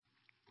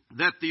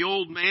that the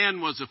old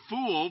man was a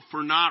fool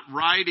for not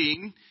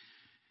riding.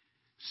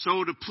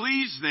 So to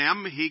please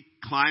them, he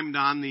climbed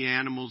on the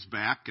animal's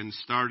back and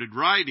started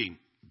riding.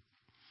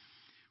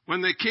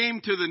 When they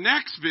came to the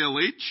next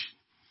village,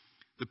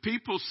 the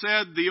people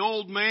said the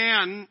old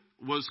man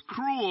was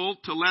cruel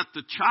to let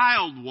the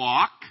child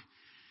walk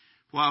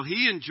while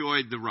he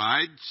enjoyed the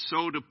ride.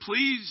 So to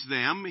please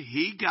them,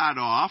 he got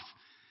off,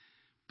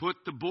 put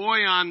the boy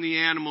on the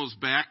animal's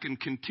back, and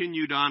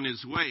continued on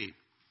his way.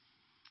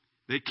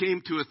 They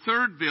came to a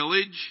third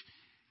village,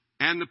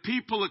 and the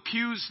people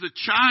accused the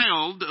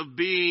child of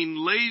being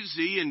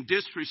lazy and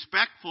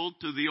disrespectful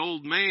to the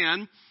old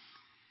man.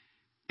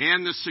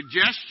 And the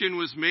suggestion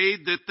was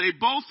made that they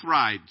both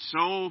ride.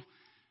 So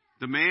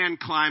the man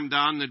climbed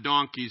on the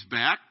donkey's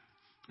back,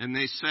 and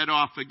they set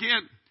off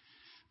again.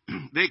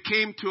 They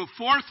came to a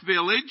fourth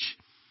village,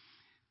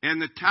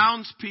 and the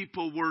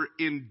townspeople were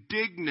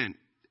indignant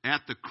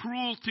at the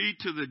cruelty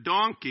to the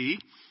donkey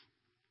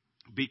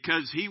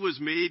because he was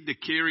made to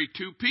carry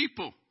two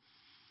people.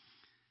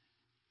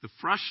 The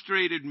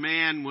frustrated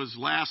man was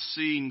last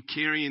seen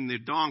carrying the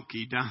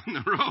donkey down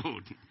the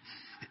road.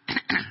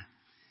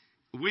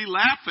 We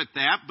laugh at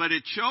that, but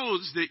it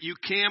shows that you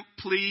can't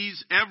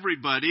please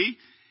everybody.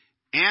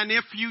 And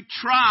if you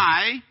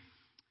try,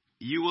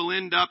 you will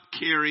end up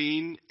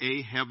carrying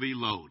a heavy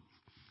load.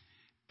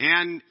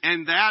 And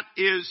that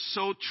is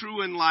so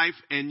true in life,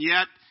 and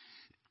yet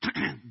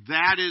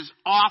that is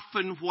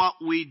often what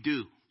we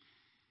do.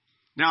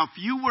 Now, if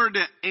you were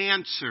to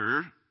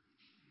answer,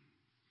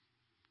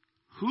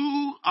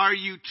 who are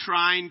you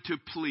trying to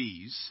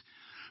please?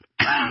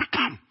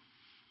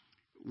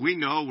 We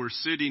know we're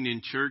sitting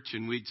in church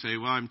and we'd say,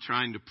 well, I'm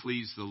trying to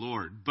please the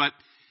Lord. But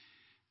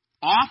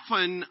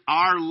often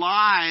our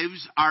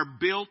lives are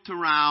built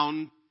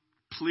around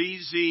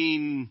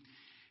pleasing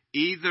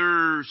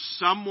either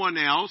someone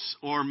else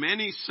or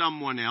many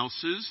someone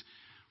else's,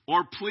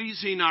 or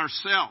pleasing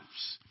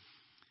ourselves.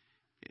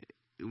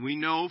 We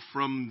know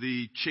from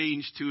the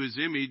change to His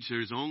image,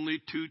 there's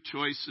only two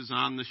choices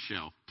on the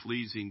shelf: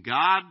 pleasing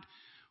God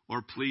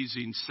or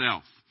pleasing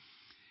self.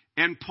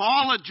 And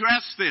Paul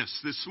addressed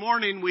this. This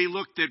morning we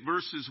looked at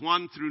verses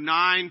 1 through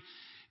 9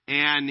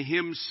 and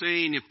him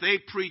saying if they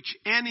preach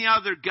any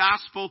other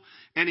gospel,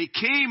 and he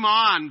came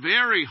on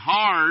very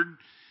hard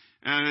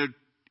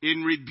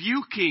in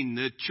rebuking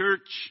the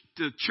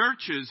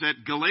churches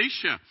at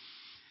Galatia.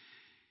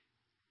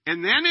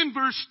 And then in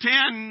verse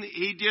 10,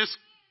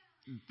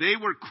 they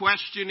were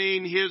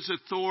questioning his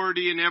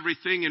authority and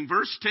everything. In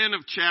verse 10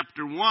 of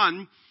chapter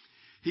 1,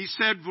 he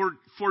said,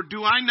 For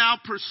do I now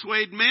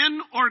persuade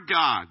men or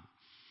God?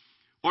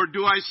 Or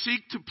do I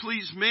seek to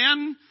please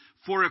men?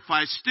 For if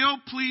I still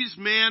please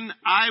men,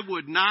 I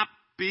would not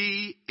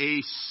be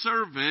a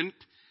servant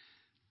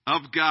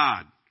of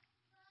God.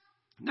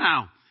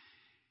 Now,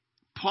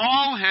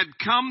 Paul had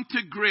come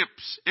to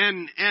grips,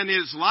 and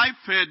his life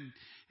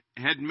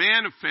had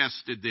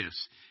manifested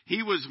this.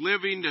 He was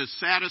living to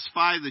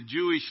satisfy the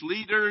Jewish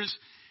leaders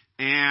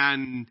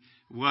and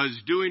was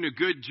doing a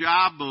good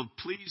job of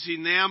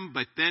pleasing them,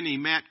 but then he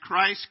met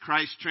Christ.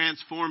 Christ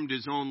transformed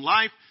his own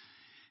life.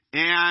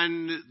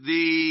 And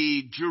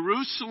the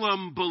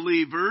Jerusalem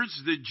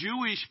believers, the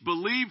Jewish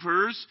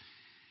believers,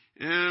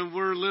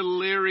 were a little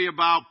leery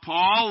about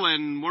Paul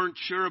and weren't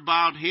sure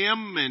about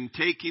him and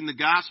taking the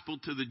gospel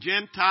to the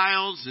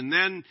Gentiles. And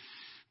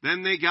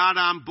then they got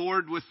on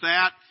board with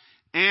that.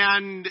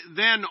 And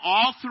then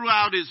all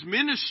throughout his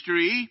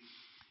ministry,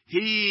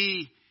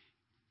 he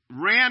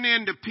ran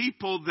into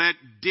people that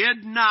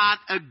did not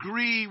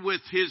agree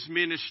with his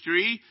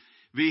ministry,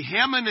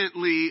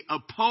 vehemently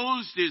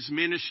opposed his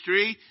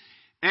ministry.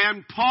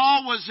 And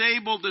Paul was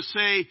able to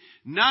say,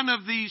 none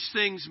of these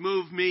things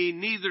move me,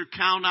 neither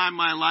count I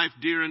my life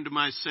dear unto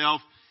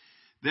myself,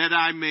 that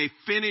I may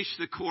finish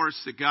the course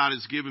that God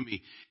has given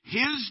me.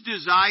 His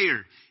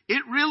desire,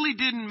 it really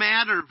didn't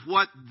matter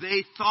what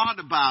they thought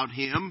about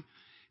him.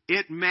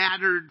 It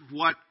mattered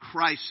what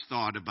Christ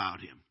thought about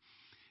him.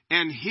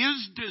 And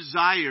his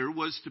desire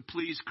was to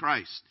please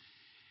Christ.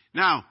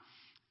 Now,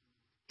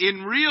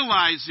 in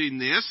realizing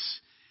this,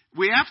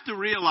 we have to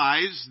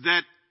realize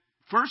that,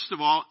 first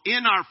of all,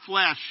 in our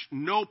flesh,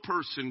 no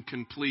person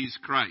can please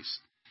Christ.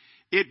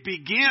 It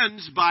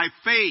begins by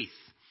faith.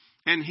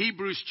 And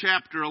Hebrews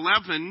chapter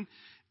 11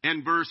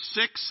 and verse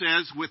 6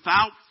 says,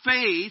 without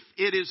faith,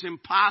 it is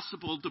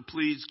impossible to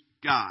please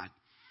God.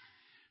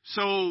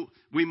 So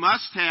we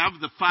must have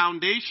the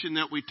foundation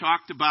that we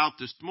talked about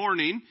this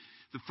morning,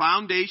 the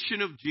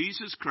foundation of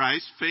Jesus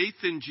Christ, faith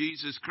in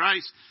Jesus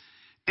Christ.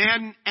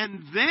 And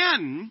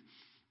then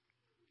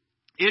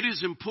it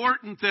is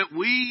important that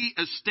we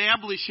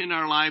establish in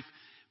our life,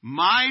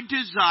 my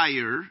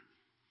desire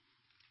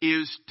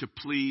is to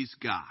please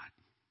God.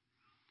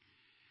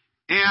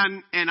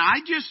 And I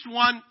just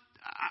want,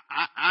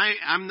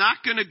 I'm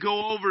not going to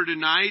go over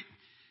tonight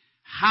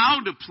how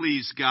to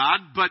please God,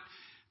 but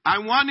I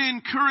want to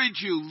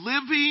encourage you,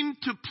 living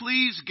to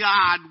please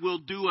God will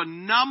do a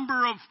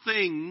number of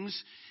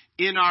things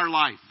in our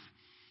life.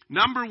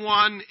 Number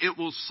one, it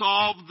will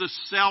solve the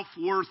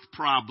self-worth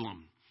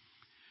problem.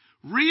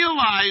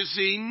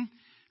 realizing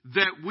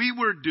that we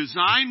were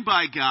designed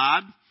by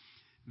God,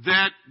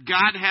 that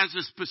God has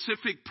a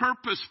specific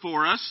purpose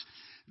for us,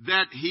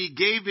 that He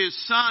gave His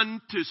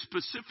Son to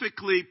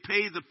specifically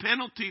pay the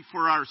penalty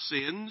for our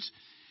sins,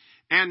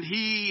 and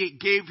He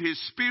gave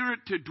His Spirit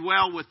to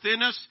dwell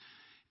within us,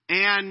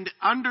 and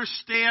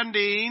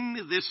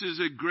understanding, this is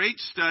a great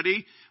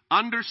study,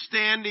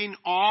 understanding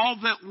all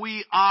that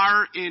we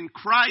are in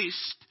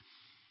Christ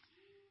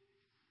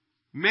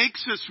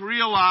makes us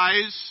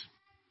realize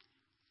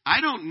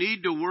I don't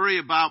need to worry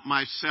about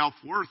my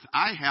self-worth.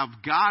 I have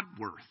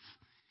God-worth.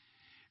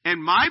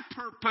 And my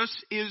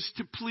purpose is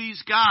to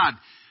please God.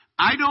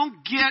 I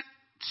don't get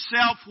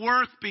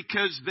self-worth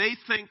because they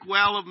think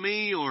well of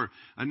me or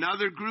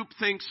another group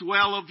thinks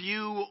well of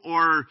you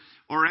or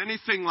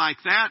anything like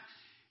that.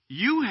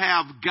 You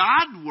have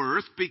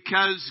God-worth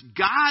because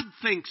God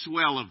thinks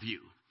well of you.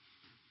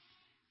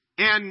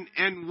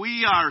 And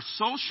we are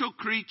social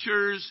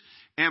creatures,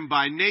 and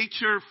by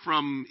nature,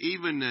 from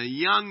even a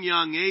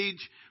young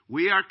age,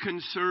 we are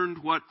concerned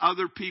what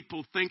other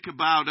people think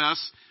about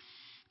us.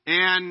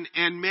 And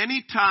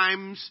many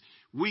times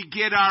we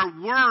get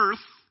our worth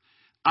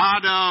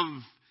out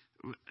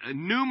of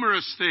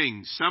numerous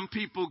things. Some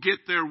people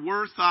get their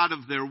worth out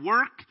of their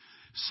work,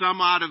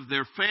 some out of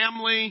their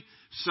family,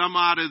 some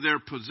out of their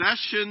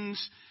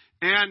possessions,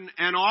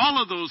 and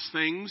all of those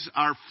things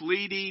are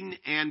fleeting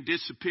and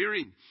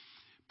disappearing.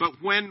 But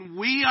when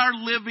we are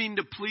living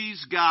to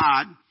please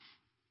God,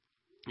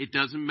 it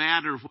doesn't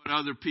matter what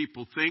other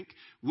people think.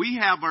 We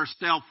have our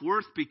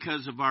self-worth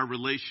because of our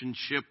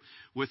relationship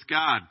with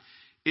God.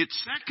 It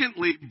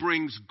secondly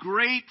brings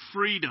great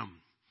freedom.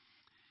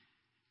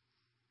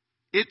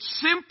 It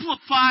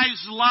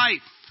simplifies life.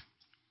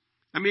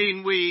 I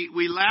mean,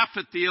 we laugh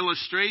at the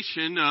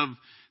illustration of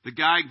the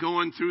guy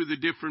going through the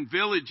different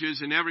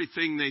villages and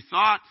everything they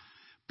thought.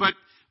 But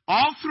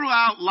all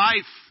throughout life,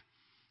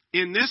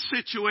 in this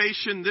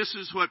situation, this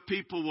is what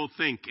people will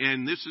think.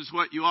 And this is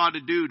what you ought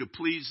to do to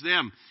please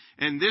them.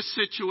 And this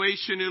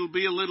situation, it'll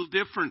be a little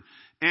different.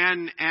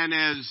 And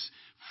as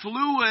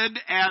fluid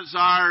as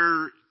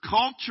our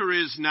culture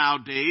is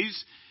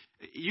nowadays,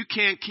 you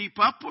can't keep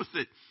up with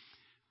it.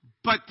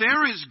 But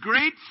there is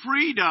great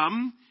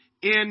freedom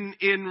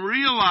in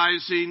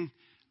realizing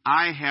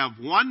I have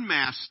one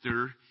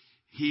master,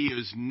 He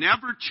is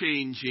never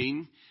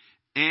changing,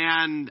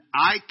 and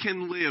I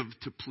can live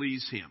to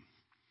please Him.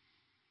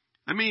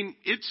 I mean,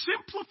 it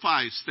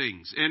simplifies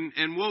things,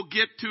 and we'll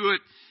get to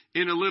it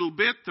in a little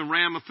bit, the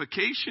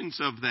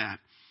ramifications of that.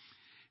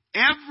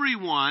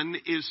 Everyone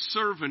is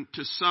servant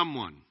to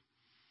someone.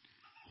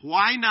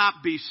 Why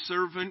not be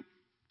servant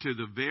to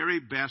the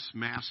very best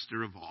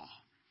master of all?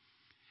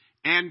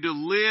 And to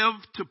live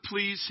to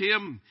please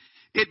Him.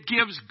 It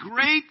gives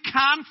great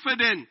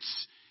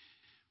confidence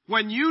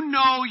when you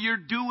know you're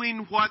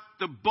doing what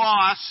the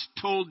boss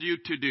told you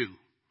to do.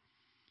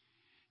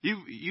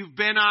 You've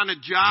been on a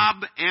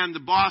job and the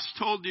boss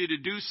told you to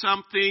do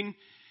something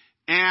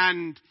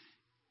and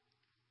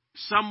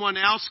someone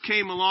else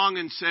came along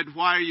and said,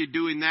 why are you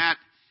doing that?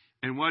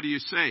 And what do you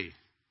say?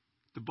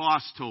 The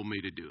boss told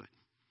me to do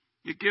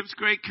it. It gives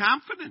great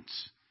confidence.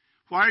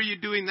 Why are you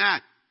doing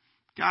that?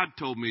 God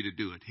told me to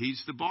do it.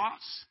 He's the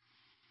boss.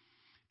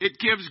 It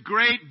gives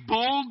great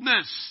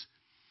boldness.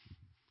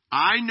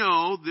 I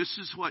know this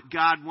is what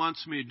God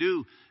wants me to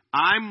do.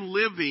 I'm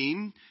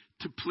living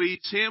to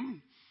please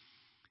Him.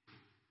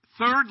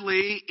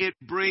 Thirdly, it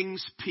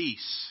brings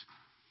peace.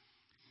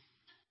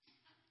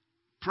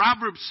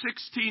 Proverbs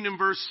 16 and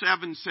verse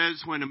 7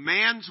 says, when a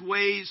man's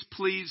ways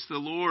please the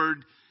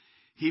Lord,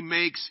 He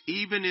makes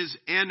even his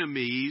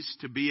enemies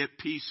to be at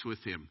peace with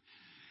him.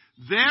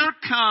 There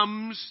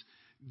comes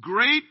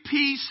great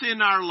peace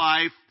in our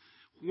life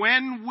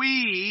when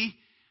we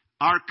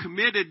are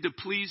committed to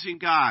pleasing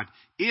God.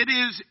 It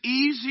is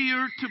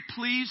easier to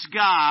please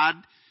God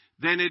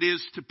than it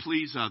is to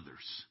please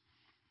others.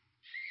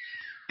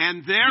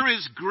 And there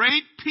is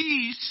great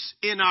peace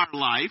in our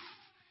life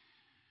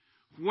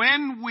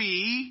when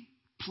we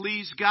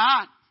please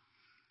God.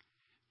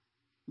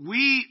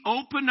 We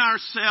open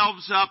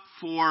ourselves up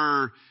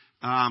for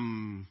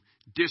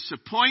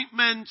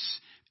disappointments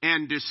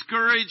and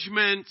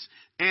discouragements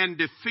and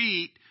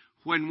defeat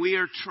when we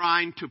are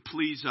trying to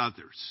please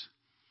others.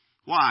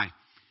 Why?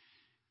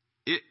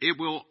 It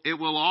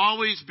will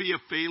always be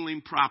a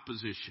failing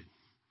proposition.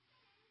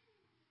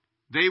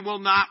 They will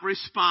not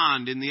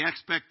respond in the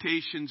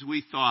expectations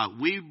we thought.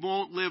 We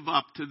won't live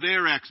up to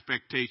their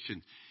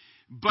expectations.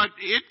 But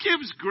it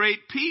gives great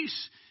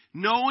peace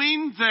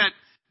knowing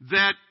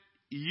that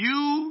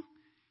you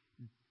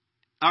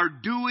are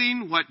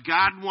doing what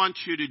God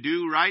wants you to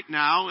do right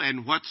now,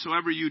 and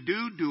whatsoever you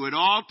do it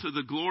all to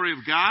the glory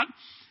of God.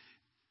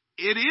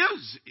 It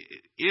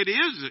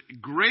is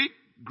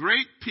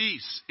great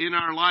peace in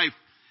our life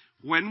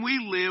when we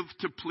live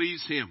to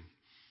please Him.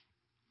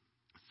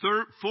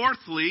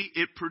 Fourthly,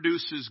 it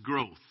produces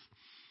growth.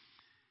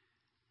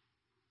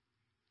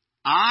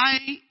 I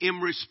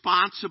am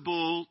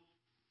responsible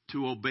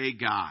to obey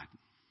God.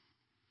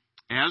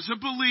 As a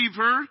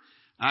believer,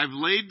 I've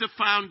laid the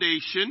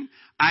foundation.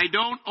 I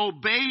don't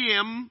obey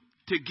Him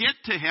to get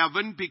to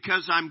heaven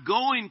because I'm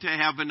going to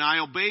heaven. I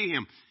obey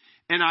Him.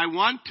 And I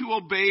want to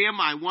obey Him.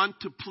 I want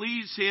to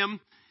please Him.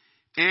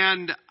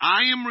 And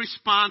I am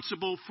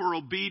responsible for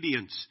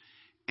obedience.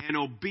 And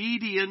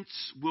obedience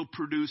will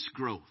produce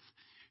growth.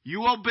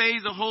 You obey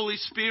the Holy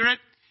Spirit,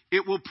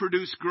 it will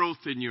produce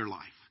growth in your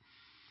life.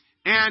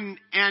 And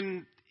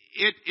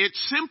it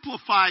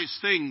simplifies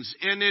things,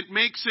 and it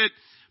makes it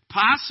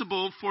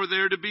possible for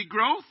there to be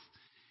growth.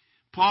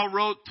 Paul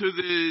wrote to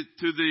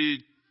the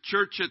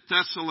church at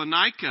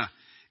Thessalonica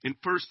in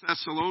 1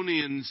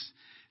 Thessalonians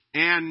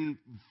and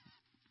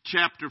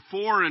chapter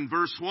 4 and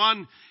verse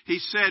 1. He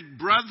said,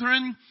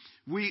 "Brethren,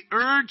 we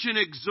urge and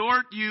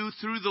exhort you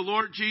through the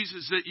Lord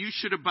Jesus that you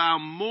should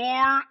abound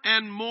more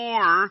and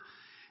more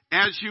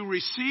as you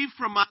receive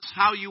from us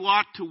how you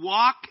ought to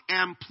walk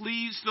and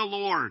please the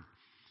Lord."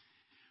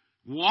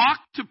 Walk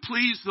to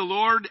please the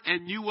Lord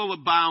and you will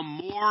abound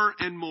more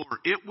and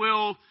more. It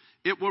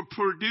will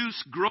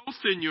produce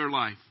growth in your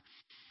life.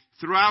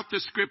 Throughout the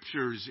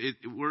Scriptures,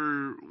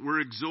 we're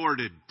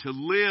exhorted to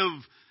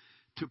live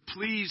to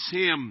please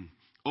Him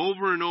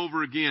over and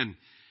over again.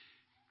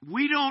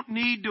 We don't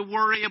need to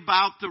worry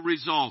about the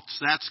results.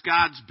 That's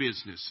God's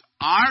business.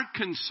 Our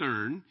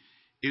concern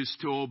is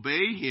to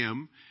obey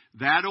Him.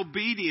 That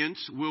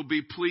obedience will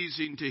be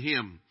pleasing to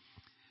Him.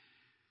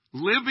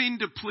 Living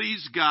to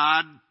please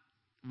God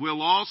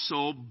will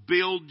also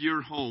build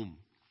your home.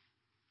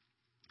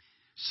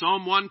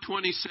 Psalm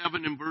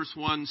 127 and verse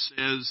 1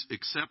 says,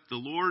 "Except the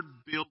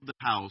Lord build the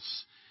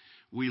house,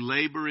 we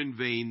labor in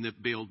vain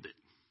that build it."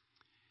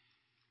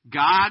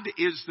 God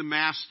is the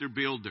master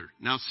builder.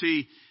 Now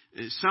see,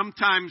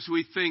 sometimes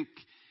we think,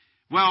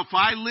 well, if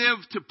I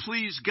live to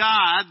please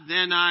God,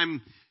 then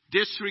I'm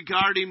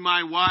disregarding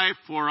my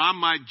wife, or on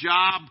my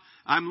job,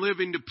 I'm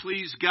living to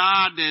please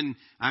God, and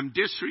I'm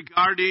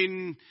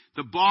disregarding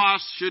the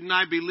boss. Shouldn't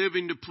I be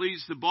living to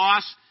please the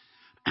boss?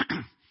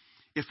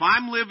 If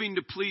I'm living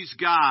to please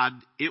God,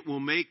 it will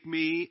make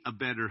me a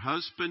better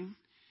husband.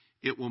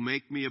 It will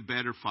make me a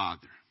better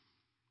father.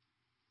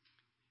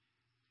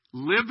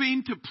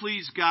 Living to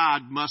please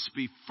God must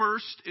be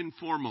first and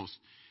foremost.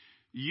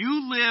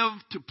 You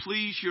live to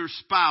please your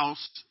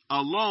spouse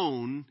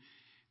alone,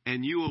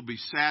 and you will be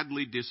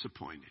sadly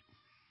disappointed.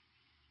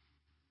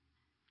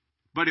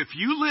 But if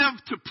you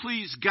live to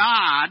please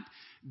God,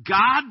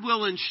 God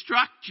will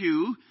instruct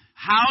you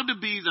how to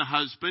be the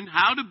husband,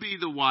 how to be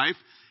the wife,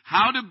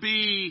 how to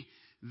be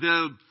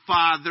the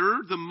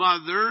father, the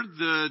mother,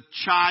 the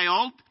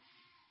child,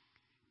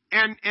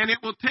 and it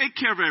will take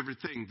care of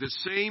everything. The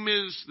same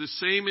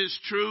is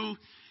true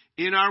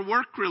in our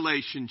work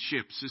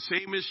relationships. The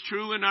same is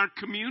true in our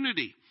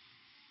community.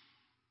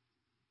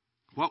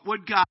 What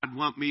would God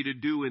want me to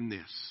do in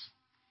this?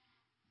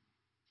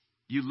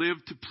 You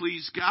live to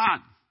please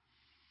God.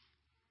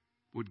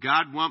 Would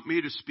God want me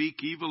to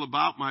speak evil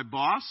about my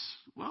boss?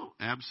 Well,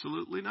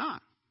 absolutely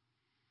not.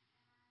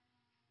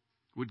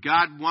 Would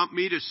God want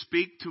me to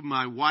speak to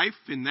my wife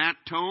in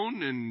that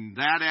tone and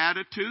that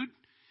attitude?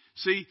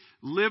 See,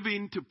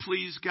 living to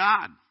please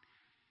God.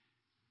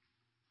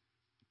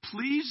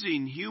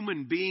 Pleasing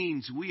human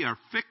beings, we are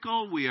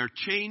fickle, we are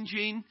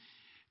changing,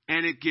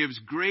 and it gives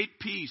great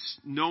peace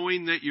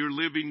knowing that you're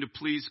living to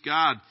please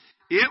God.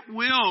 It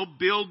will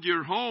build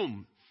your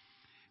home.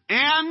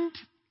 And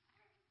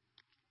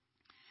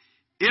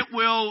it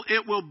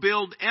will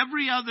build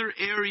every other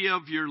area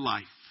of your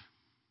life.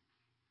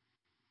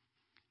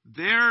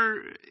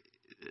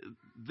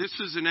 This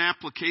is an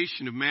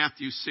application of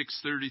Matthew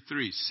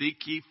 6:33.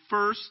 Seek ye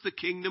first the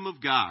kingdom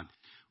of God.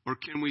 Or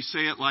can we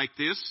say it like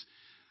this?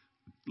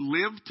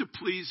 Live to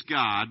please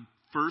God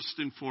first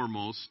and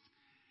foremost,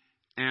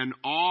 and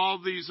all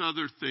these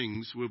other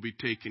things will be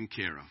taken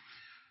care of.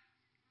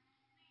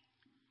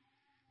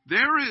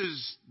 There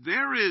is,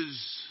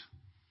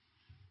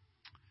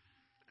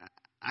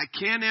 I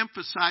can't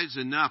emphasize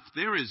enough,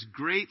 there is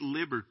great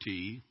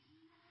liberty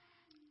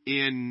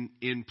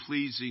in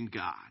pleasing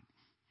God.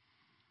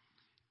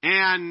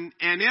 And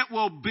it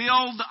will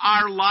build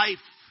our life.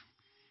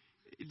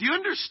 Do you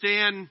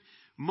understand?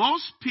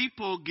 Most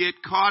people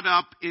get caught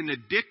up in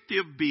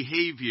addictive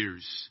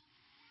behaviors.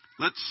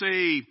 Let's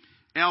say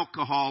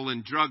alcohol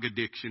and drug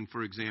addiction,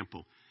 for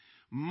example.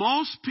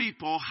 Most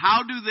people,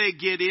 how do they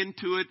get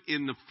into it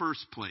in the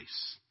first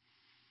place?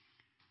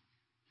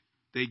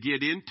 They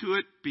get into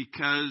it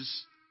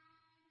because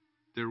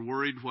they're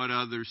worried what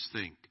others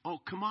think. Oh,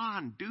 come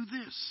on, do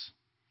this.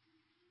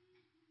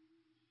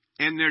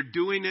 And they're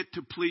doing it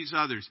to please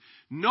others.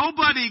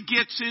 Nobody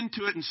gets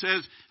into it and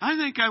says, I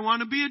think I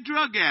want to be a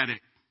drug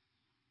addict.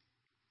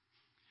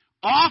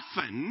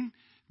 Often,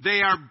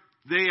 they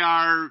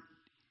are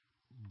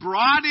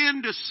brought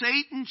into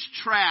Satan's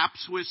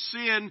traps with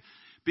sin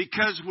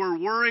because we're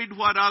worried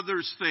what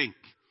others think.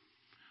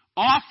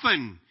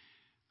 Often,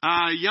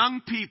 young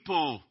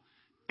people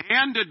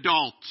and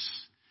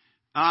adults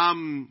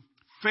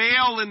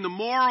fail in the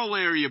moral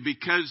area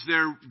because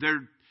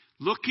they're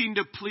looking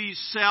to please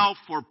self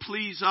or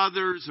please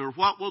others, or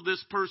what will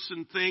this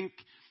person think?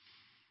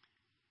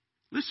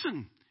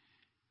 Listen,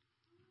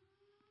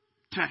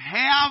 to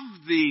have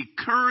the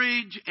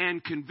courage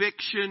and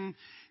conviction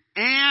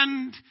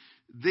and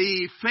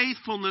the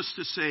faithfulness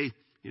to say,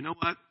 you know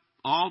what?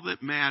 All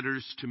that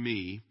matters to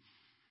me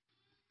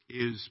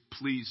is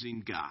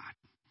pleasing God.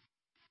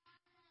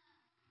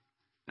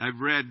 I've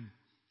read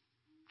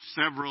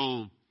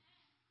several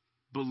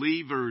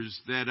believers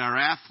that are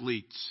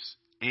athletes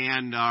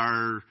and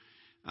are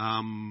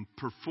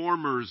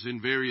performers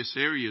in various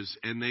areas,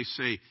 and they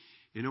say,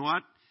 you know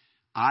what?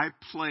 I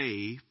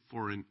play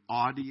for an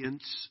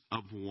audience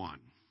of one.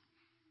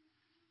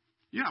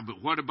 Yeah,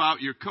 but what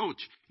about your coach?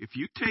 If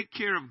you take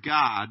care of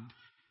God,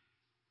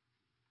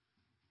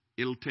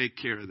 it'll take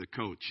care of the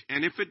coach.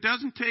 And if it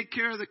doesn't take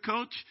care of the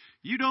coach,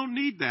 you don't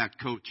need that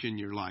coach in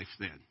your life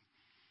then.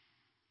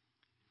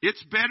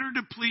 It's better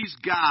to please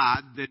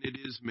God than it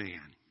is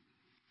man.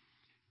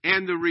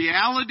 And the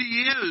reality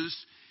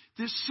is,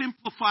 this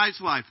simplifies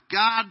life.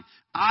 God,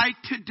 I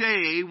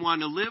today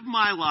want to live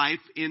my life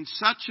in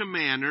such a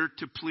manner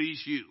to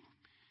please you.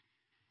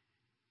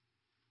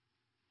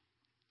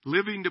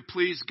 Living to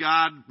please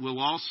God will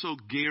also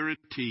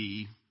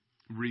guarantee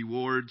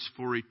rewards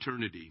for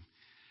eternity.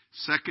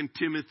 2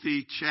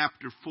 Timothy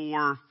chapter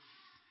 4,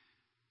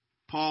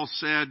 Paul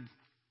said,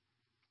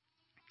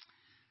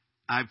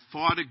 I've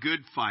fought a good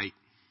fight.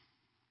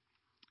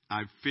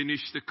 I've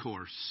finished the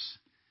course.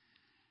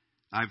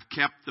 I've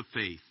kept the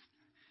faith.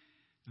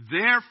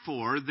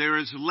 Therefore, there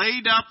is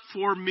laid up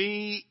for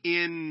me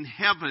in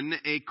heaven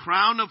a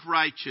crown of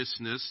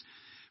righteousness,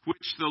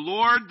 which the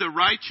Lord, the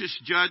righteous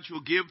judge,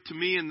 will give to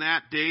me in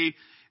that day,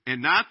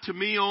 and not to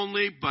me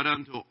only, but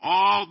unto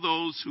all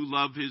those who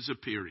love his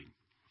appearing.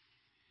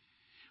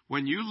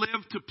 When you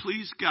live to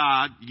please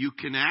God, you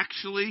can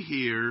actually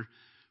hear,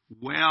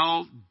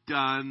 well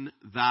done,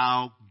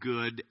 thou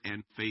good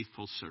and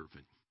faithful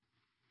servant.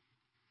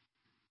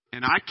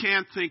 And I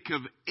can't think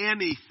of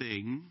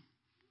anything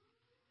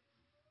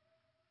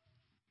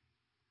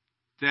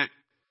that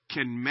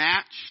can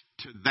match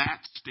to that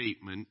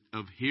statement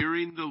of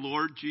hearing the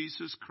Lord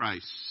Jesus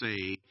Christ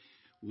say,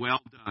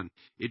 well done.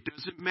 It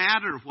doesn't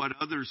matter what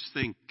others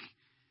think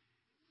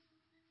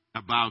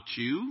about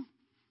you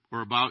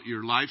or about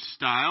your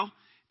lifestyle.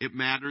 It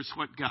matters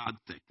what God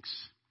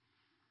thinks.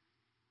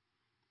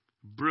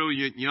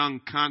 Brilliant young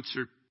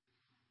concert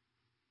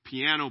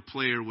piano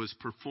player was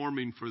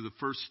performing for the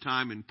first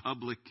time in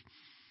public,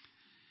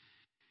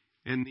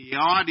 and the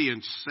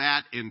audience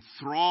sat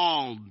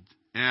enthralled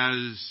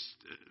as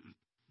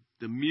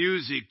the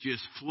music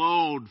just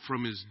flowed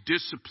from his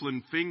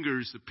disciplined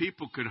fingers. The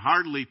people could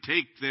hardly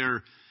take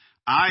their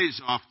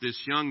eyes off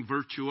this young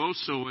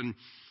virtuoso.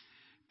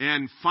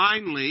 And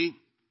finally,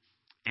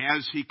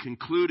 as he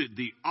concluded,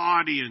 the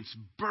audience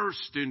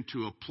burst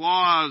into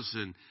applause,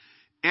 and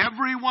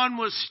everyone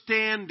was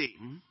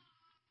standing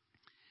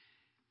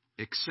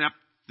except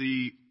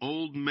the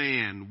old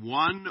man,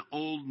 one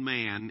old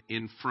man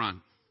in front.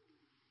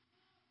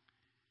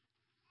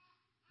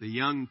 The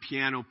young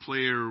piano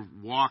player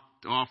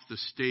walked off the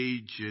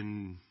stage,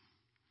 and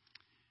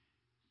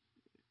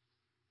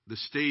the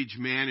stage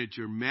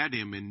manager met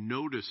him and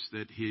noticed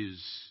that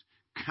his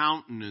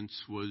countenance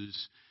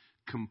was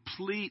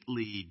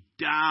completely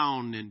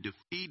down and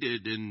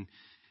defeated,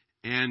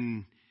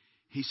 and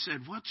he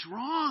said, "What's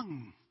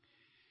wrong?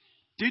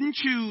 Didn't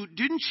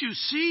you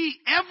see?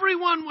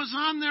 Everyone was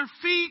on their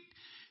feet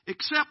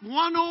except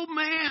one old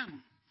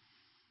man."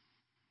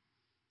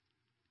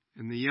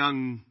 And the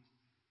young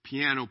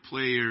piano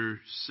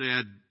player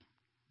said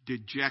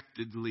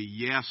dejectedly,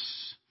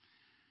 "Yes,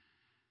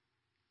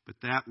 but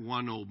that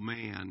one old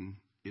man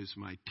is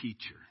my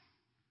teacher."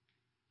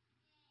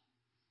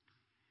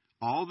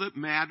 All that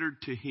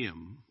mattered to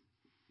him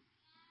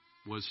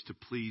was to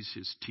please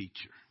his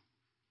teacher.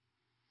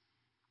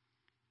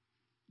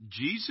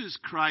 Jesus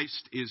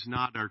Christ is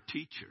not our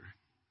teacher.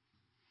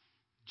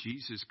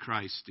 Jesus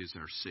Christ is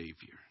our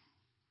Savior.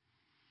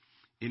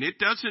 And it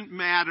doesn't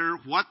matter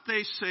what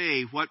they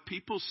say, what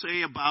people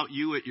say about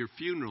you at your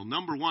funeral.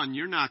 Number one,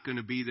 you're not going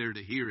to be there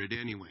to hear it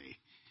anyway.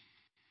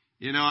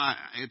 You know,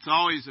 it's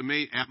always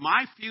amazing. At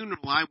my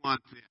funeral, I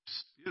want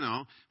this. You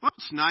know, well,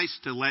 it's nice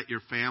to let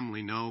your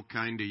family know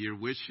kind of your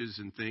wishes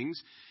and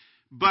things.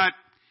 But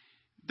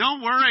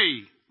don't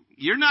worry,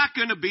 you're not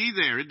going to be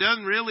there. It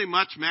doesn't really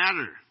much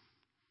matter.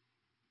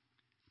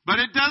 But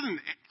it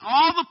doesn't.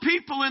 All the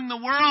people in the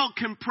world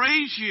can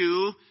praise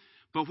you,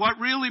 but what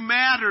really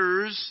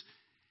matters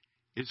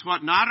is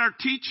what not our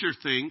teacher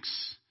thinks,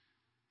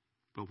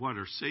 but what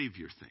our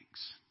Savior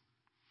thinks.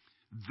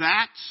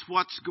 That's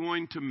what's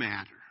going to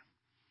matter.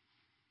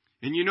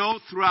 And you know,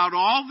 throughout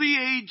all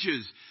the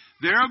ages,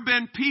 there have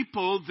been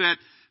people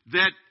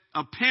that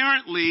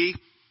apparently,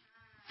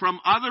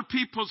 from other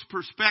people's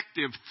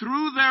perspective,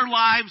 threw their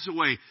lives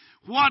away.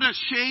 What a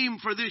shame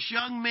for this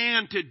young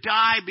man to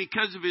die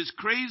because of his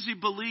crazy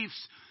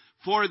beliefs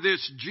for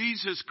this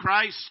Jesus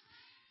Christ.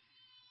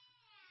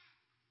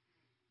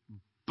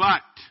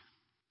 But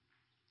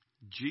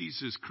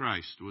Jesus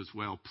Christ was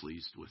well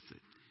pleased with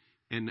it.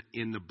 And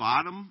in the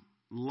bottom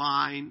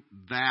line,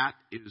 that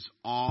is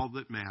all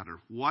that matters.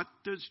 What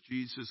does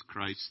Jesus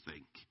Christ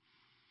think?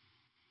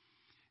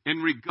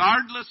 And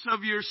regardless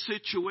of your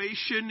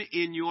situation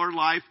in your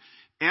life,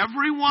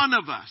 every one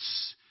of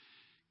us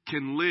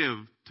can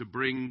live to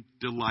bring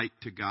delight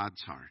to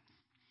God's heart.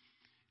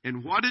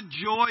 And what a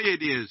joy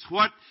it is.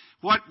 What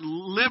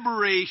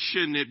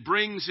liberation it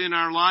brings in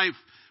our life.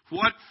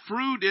 What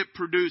fruit it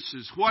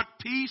produces. What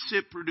peace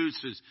it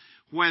produces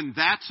when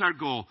that's our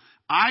goal.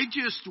 I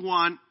just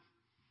want,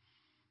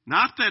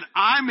 not that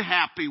I'm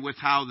happy with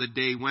how the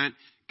day went.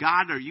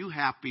 God, are you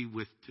happy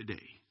with today?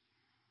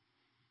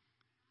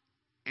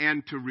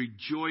 And to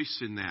rejoice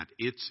in that.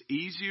 It's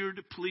easier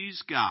to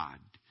please God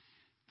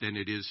than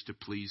it is to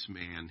please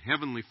man.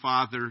 Heavenly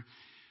Father,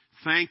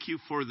 thank you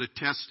for the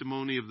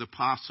testimony of the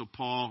Apostle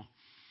Paul.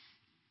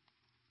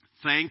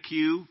 Thank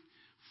you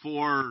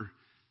for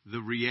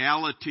the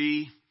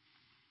reality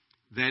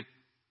that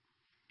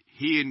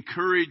he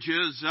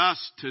encourages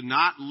us to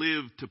not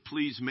live to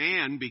please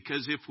man,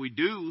 because if we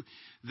do,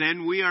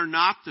 then we are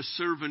not the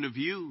servant of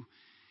you.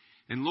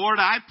 And Lord,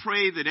 I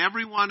pray that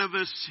every one of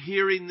us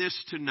hearing this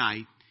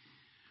tonight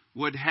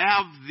would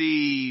have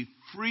the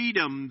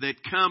freedom that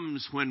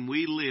comes when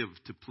we live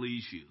to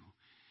please you.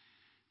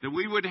 That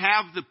we would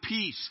have the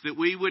peace, that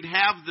we would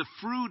have the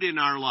fruit in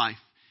our life.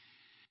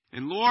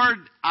 And Lord,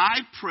 I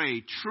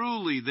pray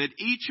truly that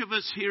each of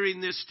us hearing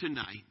this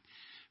tonight,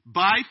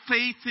 by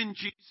faith in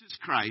Jesus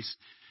Christ,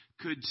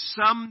 could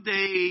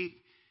someday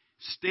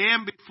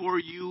stand before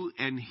you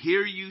and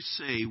hear you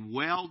say,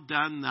 well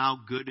done, thou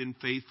good and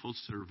faithful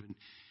servant.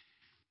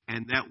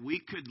 And that we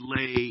could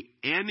lay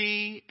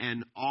any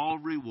and all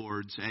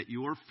rewards at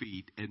your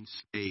feet and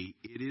say,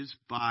 it is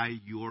by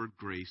your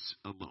grace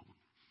alone.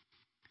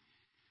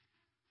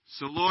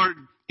 So Lord,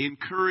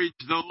 encourage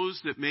those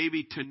that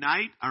maybe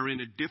tonight are in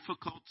a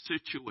difficult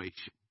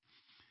situation.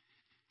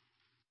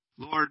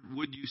 Lord,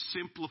 would you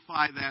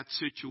simplify that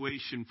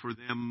situation for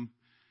them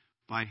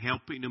by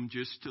helping them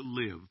just to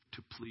live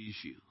to please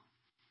you?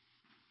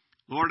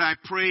 Lord, I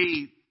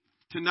pray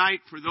tonight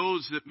for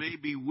those that may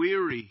be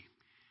weary.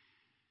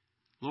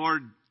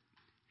 Lord,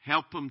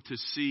 help them to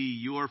see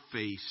your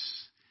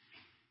face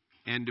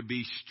and to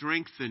be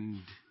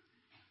strengthened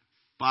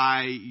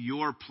by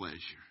your pleasure.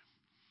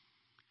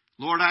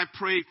 Lord, I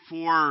pray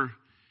for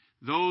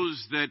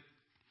those that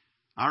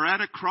are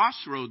at a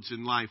crossroads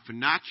in life and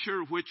not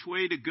sure which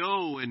way to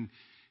go,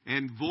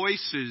 and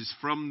voices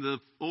from the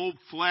old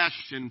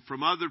flesh and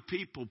from other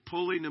people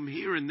pulling them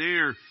here and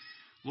there.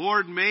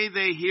 Lord, may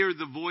they hear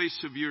the voice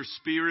of your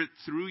Spirit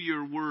through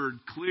your word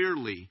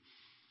clearly.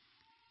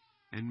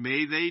 And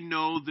may they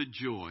know the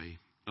joy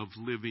of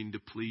living to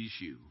please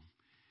you.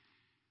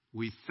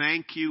 We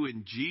thank you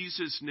in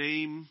Jesus'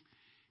 name,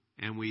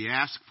 and we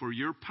ask for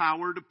your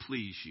power to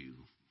please you.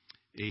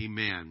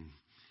 Amen.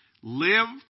 Live